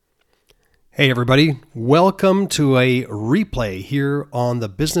Hey, everybody. Welcome to a replay here on the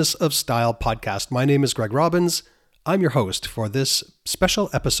Business of Style podcast. My name is Greg Robbins. I'm your host for this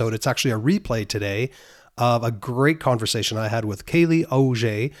special episode. It's actually a replay today of a great conversation I had with Kaylee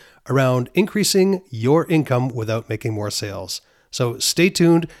Auge around increasing your income without making more sales. So stay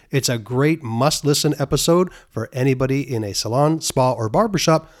tuned. It's a great must-listen episode for anybody in a salon, spa, or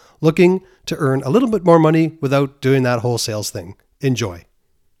barbershop looking to earn a little bit more money without doing that whole sales thing. Enjoy.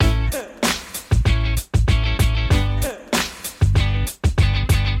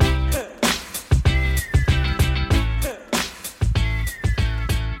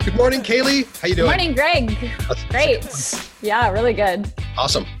 Good morning, Kaylee. How you doing? Good morning, Greg. Great. Yeah, really good.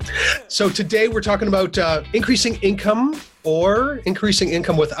 Awesome. So today we're talking about increasing income or increasing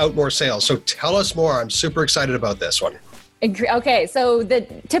income without more sales. So tell us more. I'm super excited about this one. Okay, so the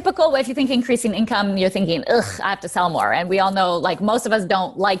typical, if you think increasing income, you're thinking, I have to sell more. And we all know, like most of us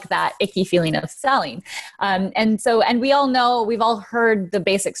don't like that icky feeling of selling. And we all know, we've all heard the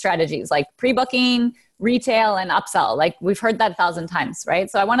basic strategies like pre-booking, retail, and upsell. Like we've heard that 1,000 times, right?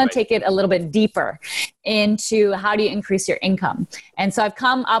 So I want to take it a little bit deeper into how do you increase your income. And so I've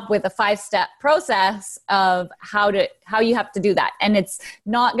come up with a 5-step process of how you have to do that. And it's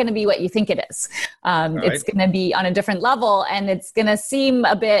not going to be what you think it is. It's going to be on a different level, and it's going to seem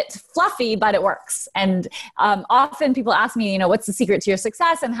a bit fluffy, but it works. And often people ask me, what's the secret to your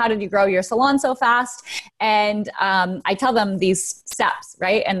success and how did you grow your salon so fast? And I tell them these steps,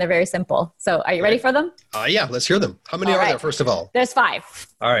 right? And they're very simple. So are you ready for them? Yeah, let's hear them. How many are there, first of all? There's 5.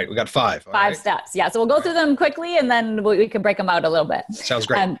 All right, we got 5. Five steps. Yeah, so we'll go through them quickly and then we can break them out a little bit. Sounds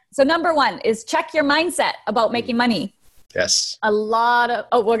great. So number 1 is check your mindset about making money. Yes. we're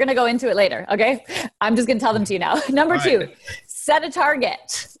going to go into it later. Okay. I'm just going to tell them to you now. Number 2, set a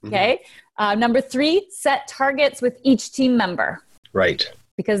target. Okay. Number 3, set targets with each team member. Right.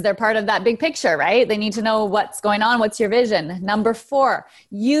 Because they're part of that big picture, right? They need to know what's going on. What's your vision? Number 4,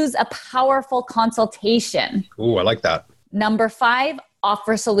 use a powerful consultation. Ooh, I like that. Number 5,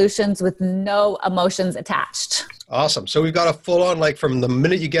 offer solutions with no emotions attached. Awesome. So we've got a full on, like from the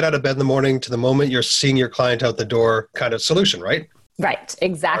minute you get out of bed in the morning to the moment you're seeing your client out the door kind of solution, right? Right.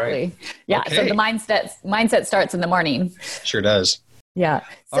 Exactly. Right. Yeah. Okay. So the mindset starts in the morning. Sure does. Yeah.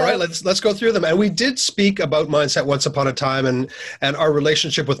 All right, let's go through them. And we did speak about mindset once upon a time and our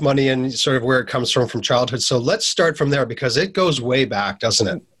relationship with money and sort of where it comes from childhood. So let's start from there because it goes way back, doesn't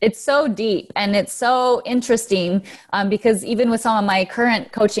it? It's so deep and it's so interesting because even with some of my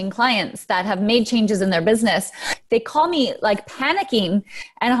current coaching clients that have made changes in their business, they call me like panicking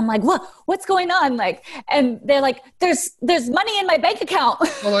and I'm like, what's going on? Like, and they're like, there's money in my bank account.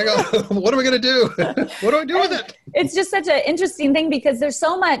 Oh my God, what are we going to do? What do I do with it? It's just such an interesting thing because there's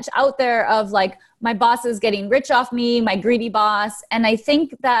so much out there of like, my boss is getting rich off me, my greedy boss. And I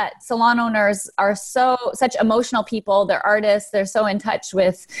think that salon owners are such emotional people. They're artists. They're so in touch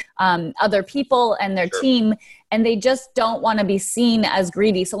with other people and their team. And they just don't want to be seen as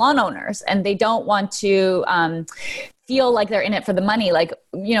greedy salon owners. And they don't want to feel like they're in it for the money. Like,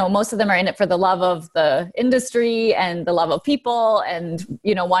 most of them are in it for the love of the industry and the love of people and,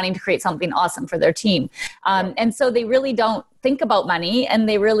 wanting to create something awesome for their team. And so they really don't think about money and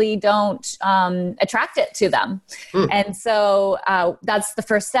they really don't attract it to them. And so that's the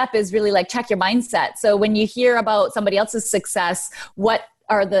first step is really like check your mindset. So when you hear about somebody else's success, what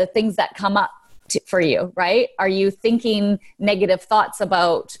are the things that come up for you, right? Are you thinking negative thoughts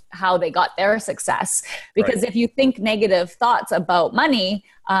about how they got their success? Because if you think negative thoughts about money,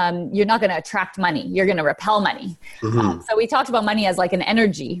 you're not going to attract money. You're going to repel money. So we talked about money as like an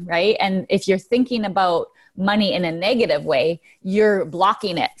energy, right? And if you're thinking about money in a negative way, you're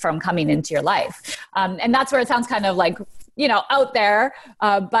blocking it from coming into your life. And that's where it sounds kind of like, out there,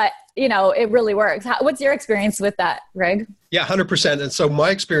 but it really works. What's your experience with that, Greg? Yeah, 100%. And so my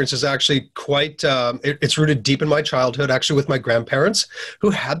experience is actually quite, it's rooted deep in my childhood, actually with my grandparents who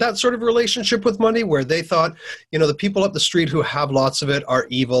had that sort of relationship with money where they thought, the people up the street who have lots of it are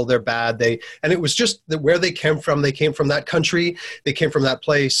evil, they're bad. And it was just where they came from. They came from that country. They came from that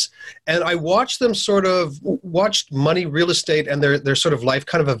place. And I watched them watched money, real estate, and their sort of life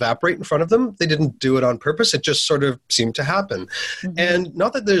kind of evaporate in front of them. They didn't do it on purpose. It just sort of seemed to happen. And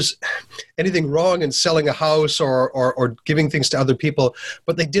not that there's anything wrong in selling a house or giving things to other people,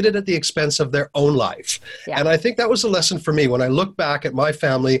 but they did it at the expense of their own life. Yeah. And I think that was a lesson for me. When I look back at my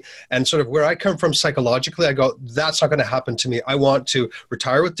family and sort of where I come from psychologically, I go, that's not going to happen to me. I want to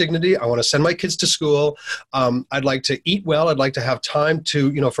retire with dignity. I want to send my kids to school. I'd like to eat well. I'd like to have time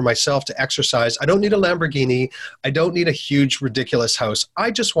to, for myself to exercise. I don't need a Lamborghini. I don't need a huge, ridiculous house. I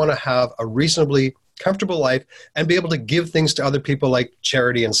just want to have a reasonably comfortable life, and be able to give things to other people like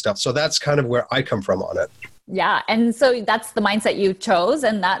charity and stuff. So that's kind of where I come from on it. Yeah. And so that's the mindset you chose,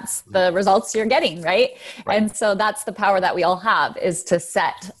 and that's the results you're getting, right? And so that's the power that we all have, is to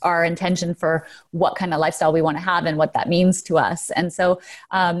set our intention for what kind of lifestyle we want to have and what that means to us. And so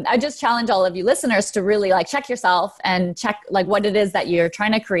I just challenge all of you listeners to really like check yourself and check like what it is that you're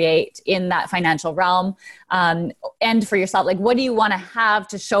trying to create in that financial realm. And for yourself, like, what do you want to have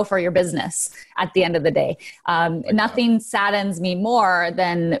to show for your business at the end of the day? Nothing saddens me more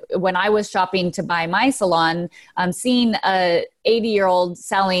than when I was shopping to buy my salon, seeing a 80-year-old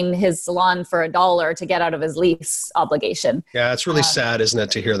selling his salon for $1 to get out of his lease obligation. Yeah, it's really sad, isn't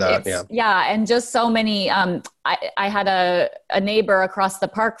it, to hear that? Yeah. And just so many, I had a neighbor across the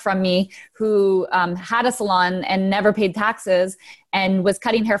park from me who had a salon and never paid taxes and was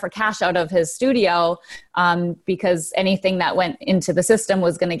cutting hair for cash out of his studio because anything that went into the system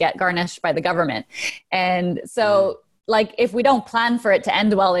was going to get garnished by the government. And so like, if we don't plan for it to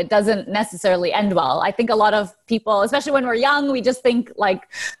end well, it doesn't necessarily end well. I think a lot of people, especially when we're young, we just think like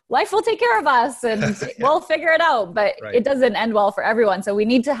life will take care of us and we'll figure it out, but it doesn't end well for everyone. So we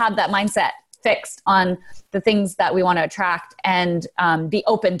need to have that mindset fixed on the things that we want to attract and be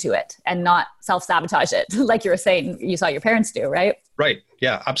open to it and not self-sabotage it. Like you were saying, you saw your parents do, right? Right.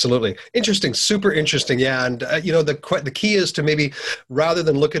 Yeah, absolutely. Interesting. Super interesting. Yeah. And, the key is to maybe, rather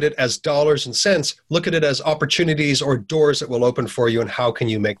than look at it as dollars and cents, look at it as opportunities or doors that will open for you. And how can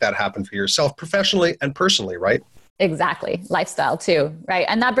you make that happen for yourself professionally and personally, right? Exactly. Lifestyle too. Right.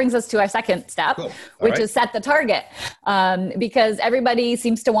 And that brings us to our second step, which is set the target. Because everybody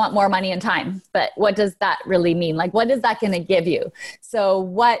seems to want more money and time, but what does that really mean? Like, what is that going to give you? So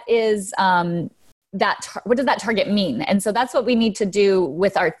what is, what does that target mean? And so that's what we need to do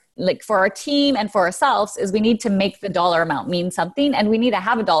with for our team and for ourselves, is we need to make the dollar amount mean something, and we need to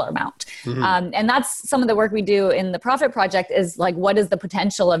have a dollar amount. And that's some of the work we do in the Profit Project, is like, what does the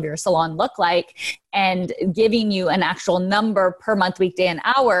potential of your salon look like? And giving you an actual number per month, weekday, and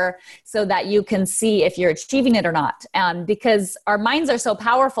hour, so that you can see if you're achieving it or not. Because our minds are so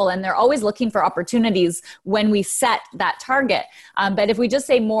powerful, and they're always looking for opportunities when we set that target. But if we just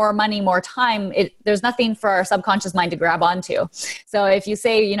say more money, more time, there's nothing for our subconscious mind to grab onto. So if you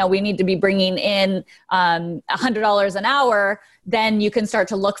say, we need to be bringing in $100 an hour, then you can start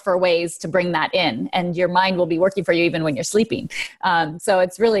to look for ways to bring that in, and your mind will be working for you even when you're sleeping. So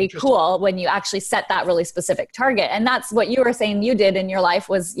it's really cool when you actually set that really specific target. And that's what you were saying you did in your life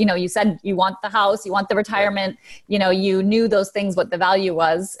was, you said you want the house, you want the retirement, you knew those things, what the value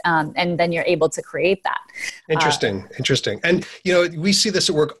was, and then you're able to create that. Interesting. And, we see this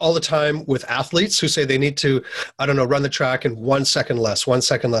at work all the time with athletes who say they need to, run the track in 1 second less.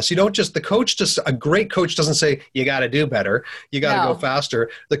 You don't a great coach doesn't say, you got to do better. You got to go faster.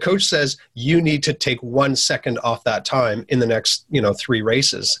 The coach says you need to take 1 second off that time in the next, 3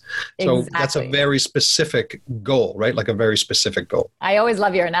 races. So that's a very specific goal, right? Like a very specific goal. I always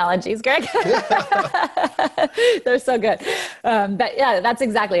love your analogies, Greg. They're so good. But yeah, that's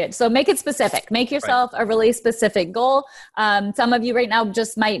exactly it. So make it specific. Make yourself a really specific goal. Some of you right now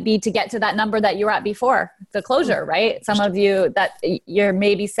just might be to get to that number that you were at before the closure, right? Some of you that you're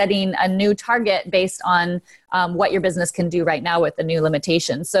maybe setting a new target based on what your business can do right now with the new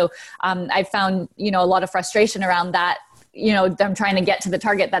limitations. So I found, a lot of frustration around that. Them trying to get to the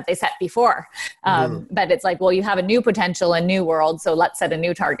target that they set before. But it's like, well, you have a new potential, a new world. So let's set a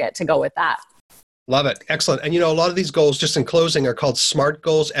new target to go with that. Love it. Excellent. And, a lot of these goals, just in closing, are called SMART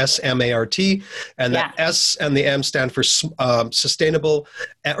goals, SMART. And the S and the M stand for sustainable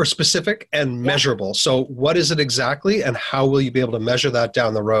or specific and measurable. So what is it exactly, and how will you be able to measure that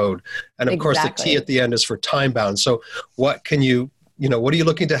down the road? And of course, the T at the end is for time bound. So what can you, what are you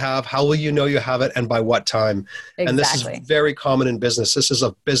looking to have? How will you know you have it, and by what time? And this is very common in business. This is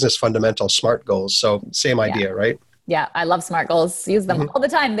a business fundamental, SMART goals. So same idea, right? Yeah, I love SMART goals. Use them all the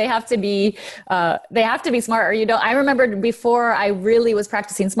time. They have to be smart, or you don't. I remember before I really was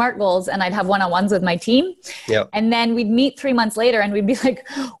practicing SMART goals, and I'd have one-on-ones with my team. Yeah. And then we'd meet 3 months later, and we'd be like,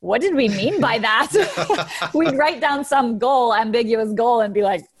 "What did we mean by that?" We'd write down some ambiguous goal, and be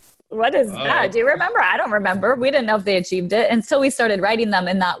like, "What is that? Do you remember?" I don't remember. We didn't know if they achieved it. And so we started writing them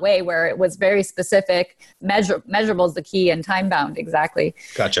in that way, where it was very specific, measurable is the key, and time bound. Exactly.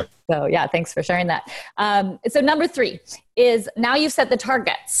 Gotcha. So yeah, thanks for sharing that. So number 3 is, now you've set the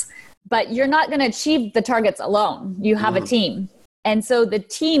targets, but you're not going to achieve the targets alone. You have a team. And so the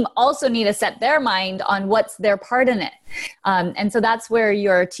team also need to set their mind on what's their part in it. And so that's where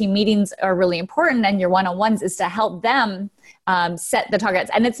your team meetings are really important, and your one-on-ones is to help them set the targets.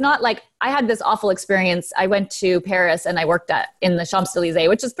 And it's not like, I had this awful experience. I went to Paris and I worked in the Champs-Elysees,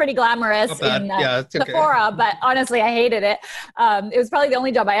 which is pretty glamorous in Sephora, but honestly, I hated it. It was probably the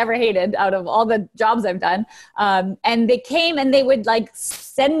only job I ever hated out of all the jobs I've done. And they came and they would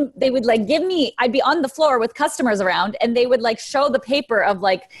give me, I'd be on the floor with customers around, and they would show the paper of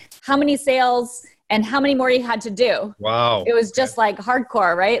how many sales and how many more you had to do. Wow. It was just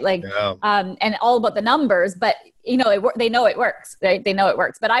hardcore, right? And all about the numbers, but they know it works, right? They know it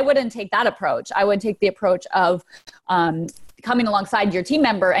works, but I wouldn't take that approach. I would take the approach of coming alongside your team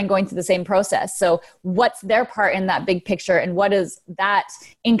member and going through the same process. So what's their part in that big picture, and what does that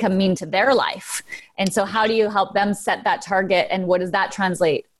income mean to their life? And so how do you help them set that target, and what does that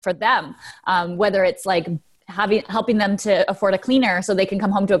translate for them? Whether it's helping them to afford a cleaner so they can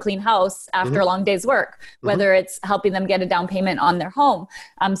come home to a clean house after a long day's work, whether it's helping them get a down payment on their home.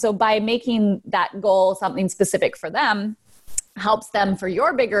 So by making that goal something specific for them, helps them for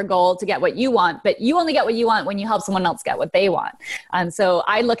your bigger goal to get what you want, but you only get what you want when you help someone else get what they want. And so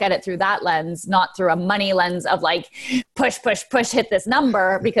I look at it through that lens, not through a money lens of push, push, push, hit this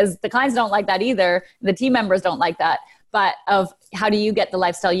number, because the clients don't like that either. The team members don't like that, but of how do you get the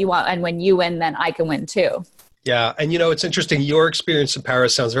lifestyle you want? And when you win, then I can win too. Yeah. And it's interesting. Your experience in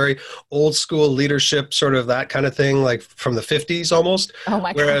Paris sounds very old school leadership, sort of that kind of thing, like from the 50s almost. Oh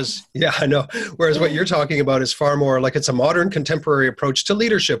my God. Yeah, I know. Whereas what you're talking about is far more like it's a modern contemporary approach to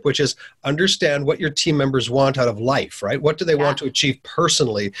leadership, which is understand what your team members want out of life, right? What do they want to achieve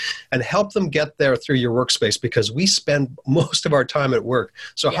personally, and help them get there through your workspace, because we spend most of our time at work.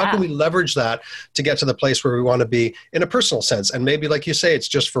 So how can we leverage that to get to the place where we want to be in a personal sense? And maybe, like you say, it's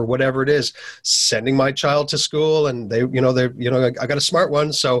just for whatever it is, sending my child to school, and I got a smart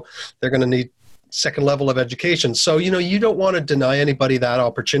one, so they're going to need second level of education. So, you don't want to deny anybody that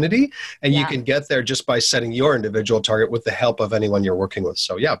opportunity, and you can get there just by setting your individual target with the help of anyone you're working with.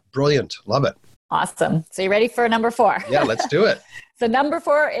 So yeah, brilliant. Love it. Awesome. So you ready for number 4? Yeah, let's do it. So number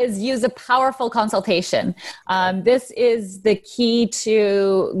 4 is use a powerful consultation. This is the key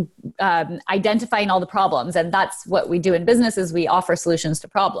to identifying all the problems. And that's what we do in business, is we offer solutions to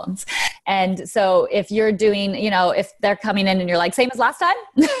problems. And so if you're doing, if they're coming in and you're like, same as last time,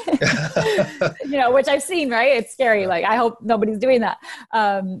 which I've seen, right? It's scary. I hope nobody's doing that.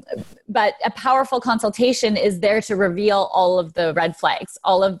 But a powerful consultation is there to reveal all of the red flags,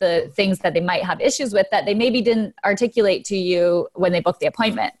 all of the things that they might have issues with that they maybe didn't articulate to you when they booked the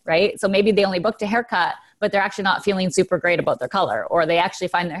appointment, right? So maybe they only booked a haircut, but they're actually not feeling super great about their color, or they actually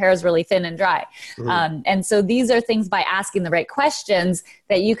find their hair is really thin and dry. And so these are things, by asking the right questions,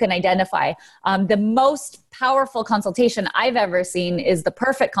 that you can identify. The most powerful consultation I've ever seen is the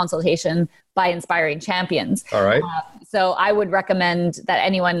perfect consultation by Inspiring Champions. All right. So I would recommend that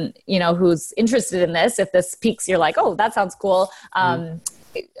anyone, who's interested in this, if this piques your oh, that sounds cool,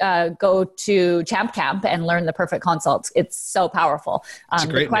 go to Champ Camp and learn the perfect consult. It's so powerful. It's a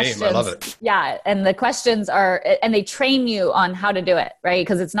great name. I love it. Yeah. And the questions and they train you on how to do it, right?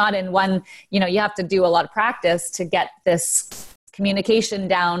 Because it's not in one, you have to do a lot of practice to get this communication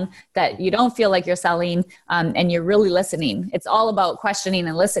down, that you don't feel like you're selling, and you're really listening. It's all about questioning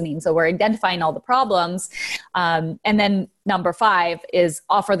and listening. So we're identifying all the problems. And then number 5 is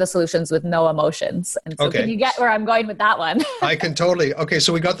offer the solutions with no emotions. And so can you get where I'm going with that one? I can totally. Okay.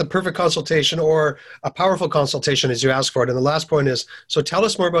 So we got the perfect consultation, or a powerful consultation, as you asked for it. And the last point is, so tell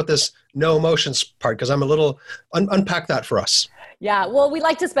us more about this no emotions part, because I'm a little, unpack that for us. Yeah. Well, we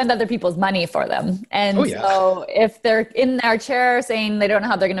like to spend other people's money for them. And so if they're in their chair saying they don't know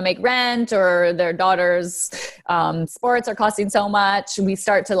how they're going to make rent, or their daughter's sports are costing so much, we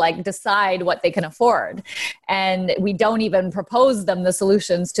start to decide what they can afford. And we don't even propose them the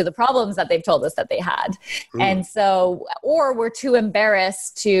solutions to the problems that they've told us that they had. And so, or we're too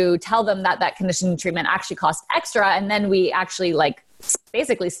embarrassed to tell them that conditioning treatment actually costs extra. And then we actually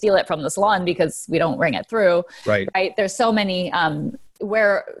basically steal it from the salon because we don't ring it through. Right. There's so many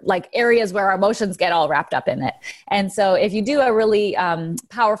areas where our emotions get all wrapped up in it. And so if you do a really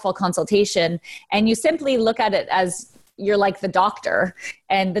powerful consultation, and you simply look at it as you're like the doctor,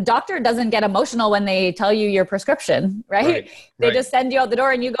 and the doctor doesn't get emotional when they tell you your prescription, right? They just send you out the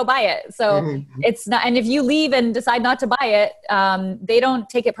door and you go buy it. So it's not, and if you leave and decide not to buy it, they don't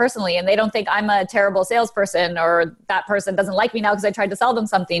take it personally, and they don't think I'm a terrible salesperson, or that person doesn't like me now because I tried to sell them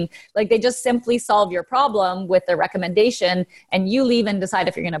something. They just simply solve your problem with their recommendation, and you leave and decide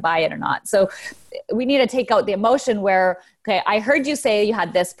if you're going to buy it or not. So we need to take out the emotion where okay, I heard you say you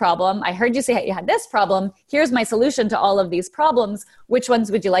had this problem. I heard you say you had this problem. Here's my solution to all of these problems. Which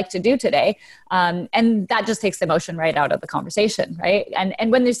ones would you like to do today? And that just takes the emotion right out of the conversation, right?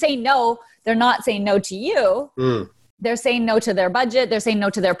 And when they say no, they're not saying no to you. They're saying no to their budget. They're saying no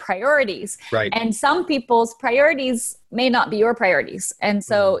to their priorities. Right. And some people's priorities may not be your priorities. And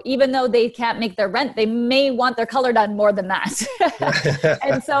so even though they can't make their rent, they may want their color done more than that.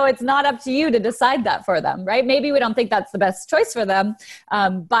 And so it's not up to you to decide that for them, right? Maybe we don't think that's the best choice for them.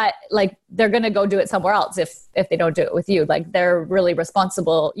 But like, they're going to go do it somewhere else if they don't do it with you. Like, they're really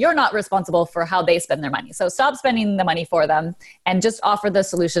responsible. You're not responsible for how they spend their money. So stop spending the money for them and just offer the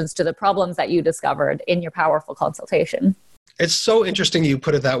solutions to the problems that you discovered in your powerful consultation. It's so interesting you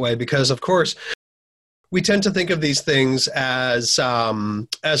put it that way, because of course, we tend to think of these things as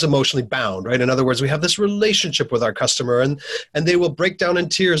emotionally bound, right? In other words, we have this relationship with our customer, and they will break down in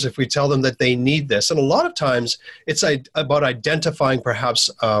tears if we tell them that they need this. And a lot of times it's about identifying perhaps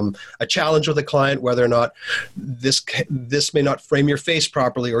a challenge with a client, whether or not this may not frame your face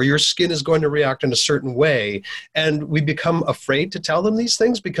properly, or your skin is going to react in a certain way. And we become afraid to tell them these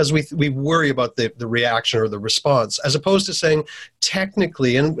things because we worry about the reaction or the response, as opposed to saying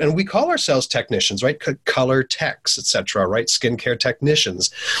technically, and we call ourselves technicians, right? Color techs, etc., right? Skincare technicians.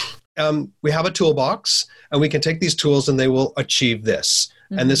 We have a toolbox, and we can take these tools and they will achieve this.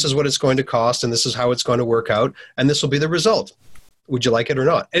 And this is what it's going to cost, and this is how it's going to work out, and this will be the result. Would you like it or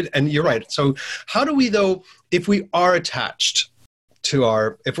not? And you're right. So how do we, though, if we are attached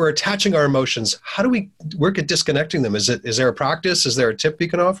to if we're attaching our emotions, how do we work at disconnecting them? Is there a practice? Is there a tip you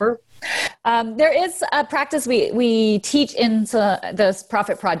can offer? There is a practice we teach in this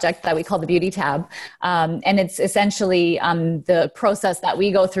profit project that we call the beauty tab. And it's essentially the process that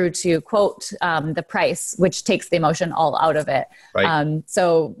we go through to quote the price, which takes the emotion all out of it. Right.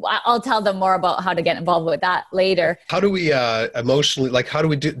 So I'll tell them more about how to get involved with that later. How do we how do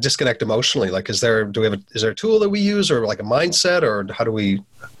we disconnect emotionally? Like, is there a tool that we use, or like a mindset, or how do we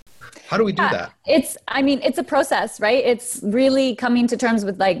do that? It's a process, right? It's really coming to terms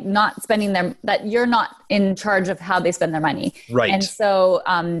with like not spending that you're not in charge of how they spend their money. Right. And so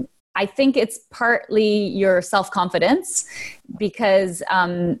I think it's partly your self-confidence, because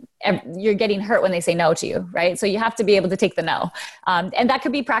you're getting hurt when they say no to you, right? So you have to be able to take the no. And that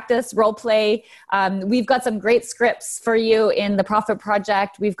could be practice, role play. We've got some great scripts for you in the Profit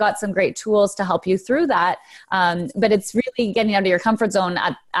Project. We've got some great tools to help you through that. But it's really getting out of your comfort zone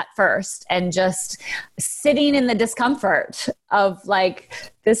at first, and just sitting in the discomfort of like,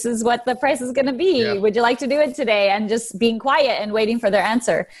 this is what the price is going to be. Yeah. Would you like to do it today? And just being quiet and waiting for their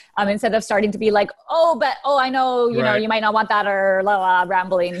answer, instead of starting to be like, I know, you know, you might not want that, or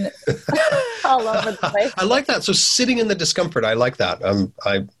rambling all over the place. I like that. So sitting in the discomfort, I like that.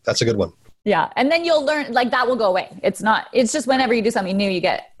 That's a good one. Yeah. And then you'll learn, like, that will go away. It's just whenever you do something new, you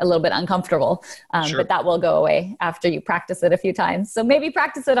get a little bit uncomfortable, Sure. But that will go away after you practice it a few times. So maybe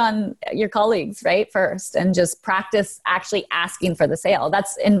practice it on your colleagues, right? First, and just practice actually asking for the sale.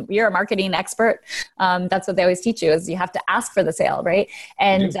 You're a marketing expert. That's what they always teach you, is you have to ask for the sale, right?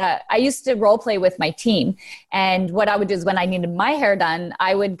 And I used to role play with my team. And what I would do is, when I needed my hair done,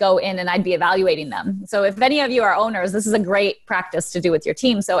 I would go in and I'd be evaluating them. So if any of you are owners, this is a great practice to do with your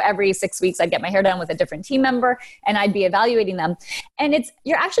team. So every 6 weeks, I'd get my hair done with a different team member, and I'd be evaluating them. And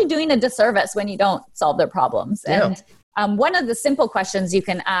you're actually doing a disservice when you don't solve their problems. Yeah. And one of the simple questions you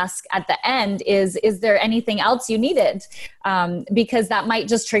can ask at the end is there anything else you needed? Because that might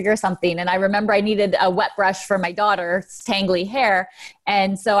just trigger something. And I remember I needed a wet brush for my daughter's tangly hair.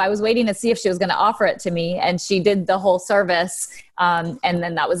 And so I was waiting to see if she was going to offer it to me, and she did the whole service. And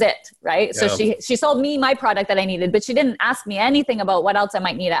then that was it, right? Yeah. So she sold me my product that I needed, but she didn't ask me anything about what else I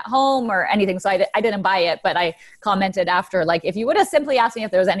might need at home or anything. So I didn't buy it, but I commented after, like, if you would have simply asked me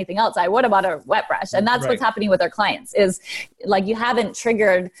if there was anything else, I would have bought a wet brush. And that's what's happening with our clients, is like, you haven't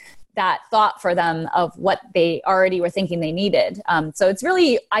triggered that thought for them of what they already were thinking they needed. So it's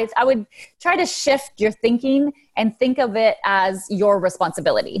really, I would try to shift your thinking and think of it as your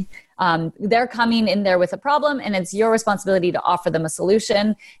responsibility. They're coming in there with a problem, and it's your responsibility to offer them a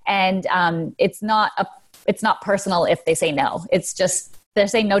solution. And it's not personal if they say no. It's just, they're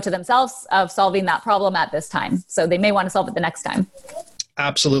saying no to themselves of solving that problem at this time. So they may want to solve it the next time.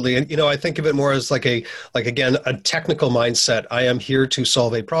 Absolutely. And, I think of it more as again, a technical mindset. I am here to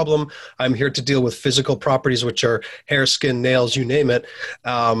solve a problem. I'm here to deal with physical properties, which are hair, skin, nails, you name it.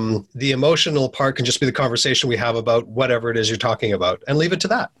 The emotional part can just be the conversation we have about whatever it is you're talking about, and leave it to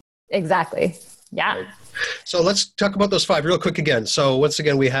that. Exactly. Yeah. Right. So let's talk about those 5 real quick again. So once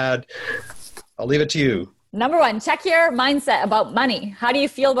again, we had, I'll leave it to you. Number one, check your mindset about money. How do you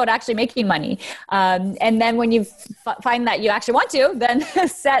feel about actually making money? And then when you find that you actually want to, then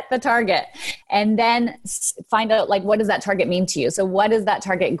set the target and then find out like, what does that target mean to you? So what is that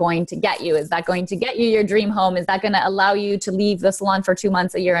target going to get you? Is that going to get you your dream home? Is that going to allow you to leave the salon for 2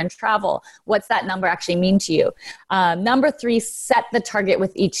 months, a year and travel? What's that number actually mean to you? Number three, set the target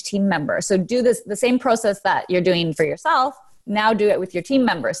with each team member. So do this, the same process that you're doing for yourself. Now do it with your team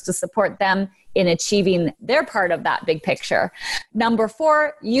members to support them in achieving their part of that big picture. Number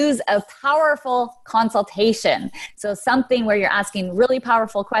four, use a powerful consultation. So something where you're asking really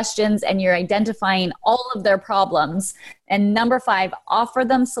powerful questions and you're identifying all of their problems. And number five, offer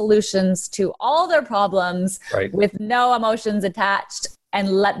them solutions to all their problems with no emotions attached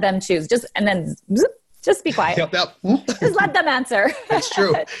and let them choose. Just be quiet. Yep. Just let them answer. It's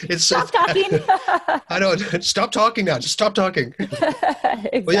true. Stop talking. I know. Stop talking now. Just stop talking.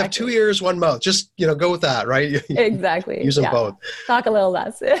 Exactly. Well, you have 2 ears, 1 mouth. Just, go with that, right? Exactly. Use them both. Talk a little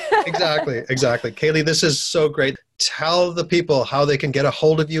less. Exactly. Kaylee, this is so great. Tell the people how they can get a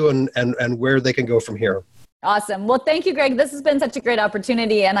hold of you and where they can go from here. Awesome. Well, thank you, Greg. This has been such a great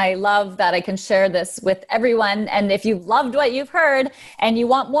opportunity, and I love that I can share this with everyone. And if you've loved what you've heard and you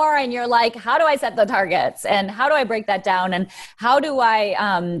want more and you're like, how do I set the targets and how do I break that down and how do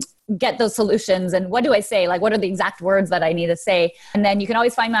I get those solutions and what do I say? Like, what are the exact words that I need to say? And then you can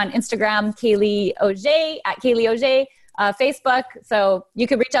always find me on Instagram, Kaylee Auge, at Kaylee Auge, Facebook. So you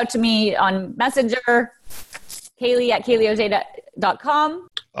could reach out to me on Messenger, Kaylee at KayleeAuge.com.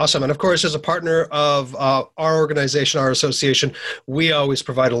 Awesome. And of course, as a partner of our organization, our association, we always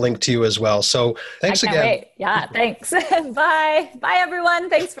provide a link to you as well. So thanks again. Wait. Yeah, thanks. Bye. Bye, everyone.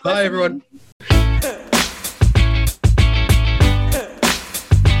 Thanks for listening. Bye, everyone.